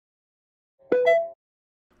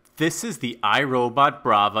This is the iRobot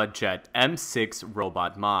Braava Jet M6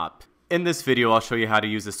 robot mop. In this video, I'll show you how to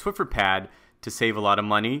use a Swiffer pad to save a lot of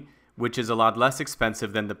money, which is a lot less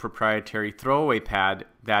expensive than the proprietary throwaway pad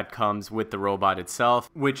that comes with the robot itself,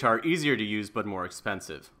 which are easier to use but more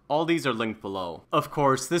expensive. All these are linked below. Of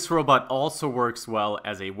course, this robot also works well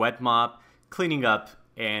as a wet mop, cleaning up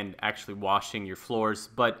and actually washing your floors,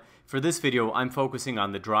 but for this video, I'm focusing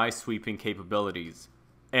on the dry sweeping capabilities.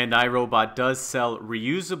 And iRobot does sell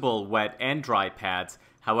reusable wet and dry pads.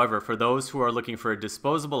 However, for those who are looking for a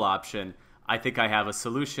disposable option, I think I have a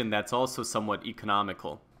solution that's also somewhat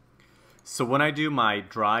economical. So when I do my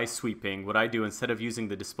dry sweeping, what I do instead of using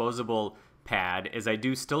the disposable pad is I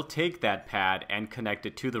do still take that pad and connect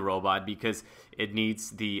it to the robot because it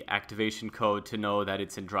needs the activation code to know that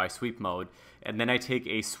it's in dry sweep mode. And then I take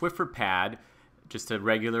a Swiffer pad, just a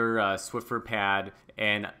regular Swiffer pad,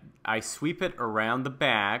 and I sweep it around the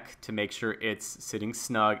back to make sure it's sitting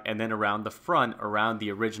snug, and then around the front, around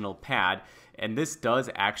the original pad. And this does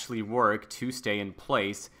actually work to stay in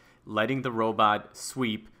place, letting the robot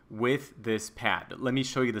sweep with this pad. Let me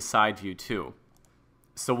show you the side view too.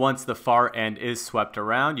 So once the far end is swept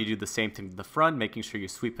around, you do the same thing to the front, making sure you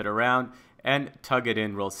sweep it around and tug it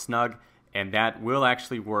in real snug, and that will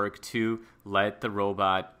actually work to let the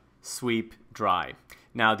robot sweep dry.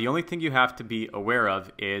 Now, the only thing you have to be aware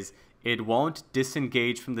of is it won't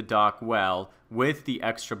disengage from the dock well with the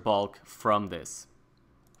extra bulk from this.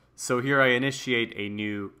 So here I initiate a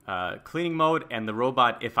new cleaning mode, and the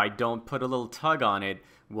robot, if I don't put a little tug on it,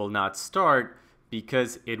 will not start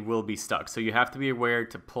because it will be stuck. So you have to be aware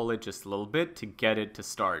to pull it just a little bit to get it to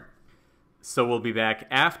start. So we'll be back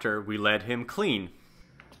after we let him clean.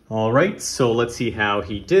 All right, so let's see how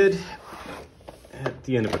he did at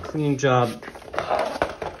the end of a cleaning job.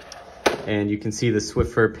 And you can see the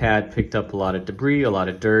Swiffer pad picked up a lot of debris, a lot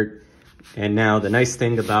of dirt. And now the nice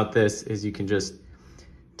thing about this is you can just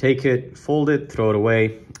take it, fold it, throw it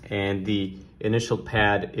away, and the initial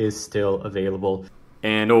pad is still available.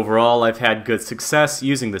 And overall, I've had good success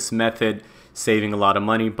using this method, saving a lot of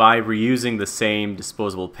money by reusing the same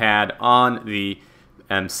disposable pad on the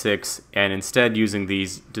M6 and instead using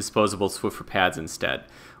these disposable Swiffer pads instead.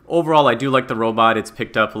 Overall, I do like the robot. It's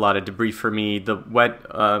picked up a lot of debris for me. The wet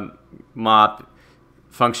mop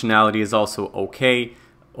functionality is also okay.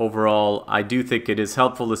 Overall, I do think it is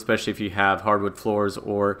helpful, especially if you have hardwood floors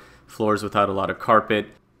or floors without a lot of carpet.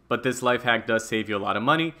 But this life hack does save you a lot of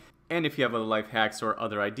money. And if you have other life hacks or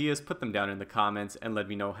other ideas, put them down in the comments and let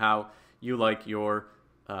me know how you like your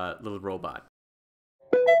little robot.